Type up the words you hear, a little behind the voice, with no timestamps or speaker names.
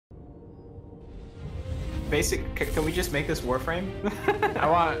Can we just make this Warframe? I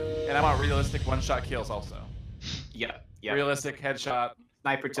want realistic one-shot kills also. Yeah. Realistic headshot.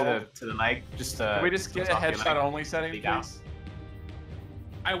 Sniper to the leg. Just Can we just get a headshot only setting, please?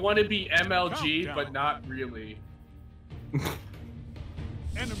 I want to be MLG, but not really.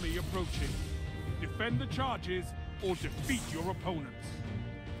 Enemy approaching. Defend the charges or defeat your opponents.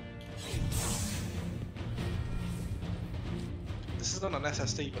 This is on an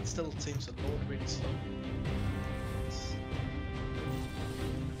SSD, but still seems to load really slow.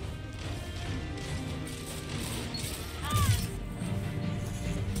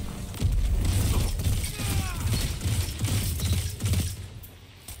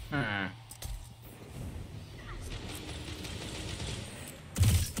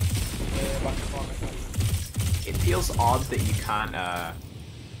 It feels odd that you can't,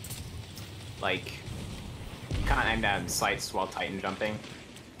 like, you can't aim down sights while Titan jumping.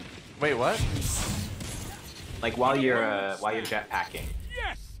 Wait, what? Like while you're jetpacking.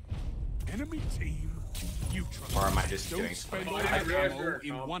 Yes. Enemy team neutral. Or am I just doing Don't spend something? all ammo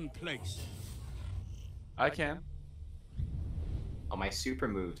in one place. I can. Oh, my super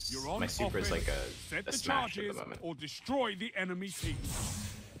moves. You're on My super is like Set a the smash at charges the moment. or destroy the enemy team.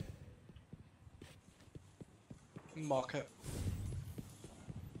 Mark it.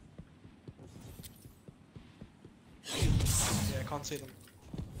 Yeah, I can't see them.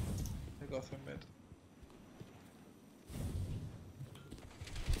 They go through mid.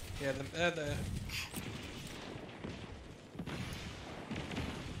 Yeah, they're there.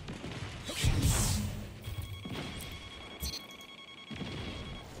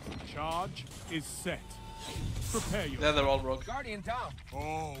 Charge is set. Prepare your. They're all rogue. Guardian down.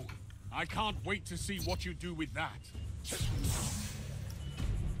 Oh, I can't wait to see what you do with that.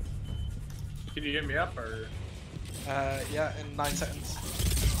 Can you get me up or? Yeah, in 9 seconds.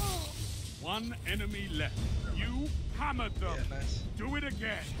 One enemy left. You hammered them. Yeah, nice. Do it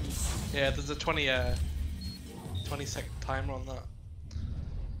again. Yeah, there's a 20-second timer on that.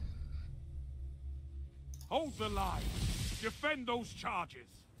 Hold the line. Defend those charges.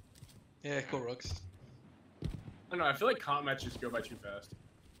 Yeah, cool rugs. I don't know. I feel like comp matches go by too fast.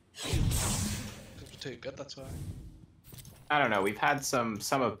 Too good, that's why. I don't know. We've had some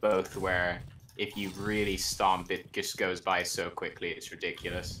of both where if you really stomp, it just goes by so quickly. It's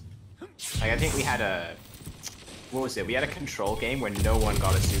ridiculous. Like I think we had what was it? We had a control game where no one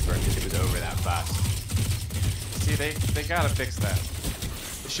got a super because it was over that fast. See, they gotta fix that.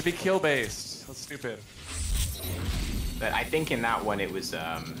 It should be kill based. That's stupid. But I think in that one it was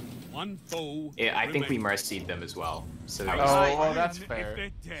One foe. I think we mercied them as well. So there was, Oh, well, that's fair. If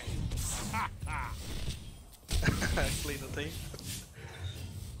they're dead. Ha ha. Clean the team.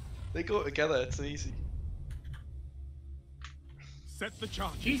 They go together, it's easy. Set the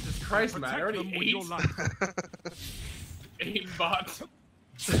charge. Jesus Christ, man! I Protect already them with your life. ate bots.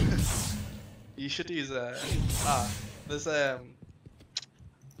 You should use there's the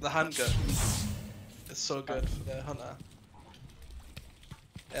handgun. It's so good for the hunter.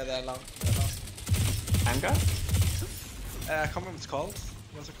 Yeah, they're long. Anger? I can't remember what it's called.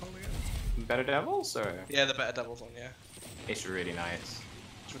 What's it called again? Better Devils or? Yeah, the Better Devils one, yeah. It's really nice.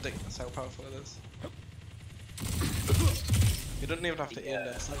 It's ridiculous how powerful it is. You don't even have to aim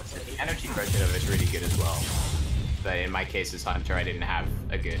that. The energy pressure of it is really good as well. But in my case as Hunter, I didn't have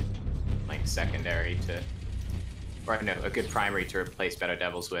a good like secondary to, or no, a good primary to replace Better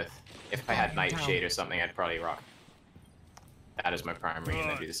Devils with. If I had Nightshade or something, I'd probably rock that as my primary and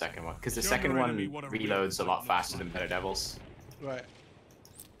then do the second one. Because the second one reloads a lot faster than Better Devils. Right.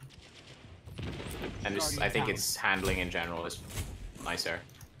 And just, I think its handling in general is nicer.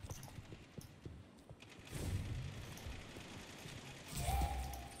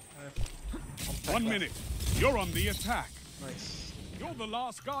 One minute. You're on the attack. Nice. You're the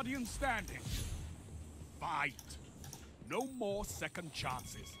last Guardian standing. Fight. No more second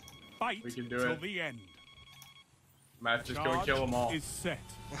chances. Fight We can do till it. the end. Matt, just go and Charge kill them all. is set.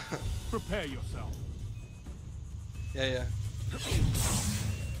 Prepare yourself. Yeah.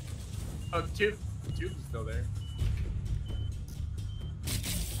 Oh, Tube is still there.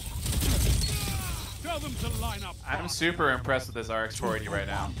 Tell them to line up. I'm fast. super impressed with this RX-480 right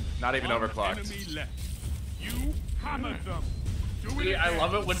now. Not even One overclocked. enemy left. You hammered them. Do it See, I again.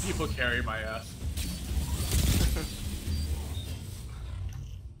 love it when people carry my ass.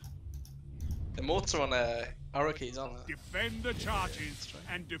 The motes are on arrow keys, aren't they? Defend the charges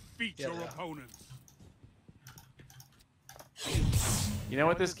and defeat Yeah, your they are. opponents. You know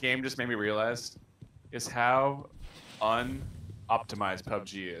what this game just made me realize? Is how unoptimized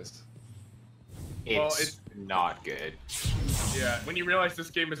PUBG is. It's not good. Yeah, when you realize this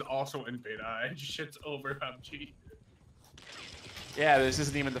game is also in beta and shit's over PUBG. Yeah, this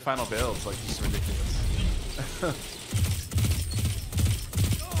isn't even the final build. It's like just ridiculous.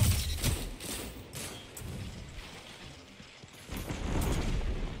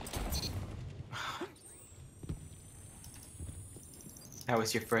 That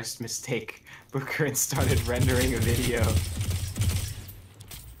was your first mistake, Booker, and started rendering a video.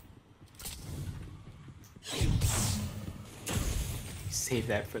 Save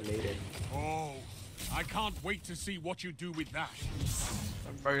that for later. Oh, I can't wait to see what you do with that.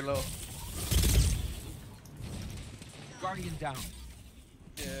 I'm very low. Guardian down.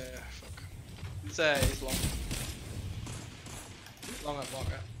 Yeah, fuck. It's long. Long at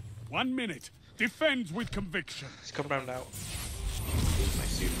blocker. 1 minute. Defend with conviction. He's come round out. Use my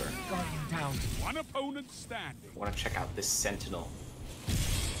super. Guardian down. One opponent standing. I want to check out this Sentinel.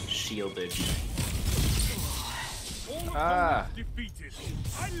 Shieldage. All opponents Ah. defeated.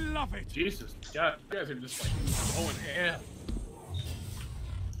 I love it. Jesus, yeah, you guys are just like going ham.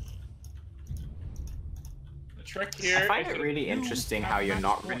 The trick here I find is it to- really interesting how you're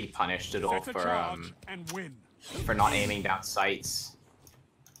not really punished at all Set a charge and win. for not aiming down sights.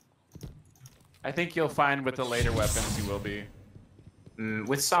 I think you'll find with the later weapons you will be.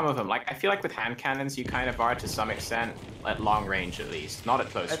 With some of them, like I feel like with hand cannons you kind of are to some extent, at long range at least, not at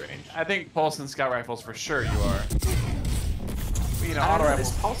close range. I think pulse and scout rifles for sure you are. But, you know, I auto don't know,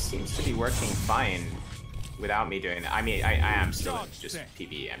 rifles. this pulse seems to be working fine without me doing that. I mean, I am still Charge just set.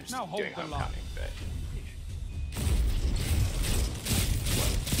 PvE, I'm just Now hold doing the line. homecoming, but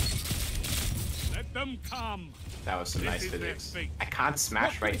Let them come. that was some This nice is their physics. fate. I can't What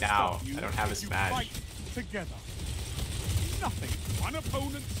smash will right now. stop you I don't have a if you smash. fight together. Nothing. One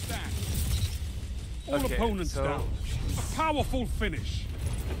opponent stands. All Okay, opponents so- down. A powerful finish.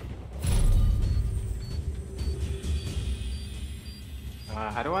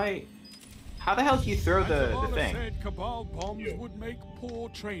 How the hell do you throw the Kabbalah thing? said Cabal bombs would make poor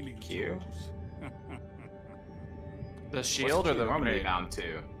training Q? throws. The shield or the normally grenade? bound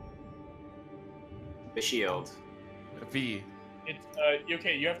to? The shield. V. It's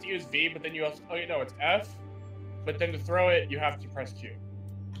okay. You have to use V, but then you also it's F. But then to throw it, you have to press Q.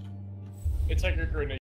 It's like a grenade.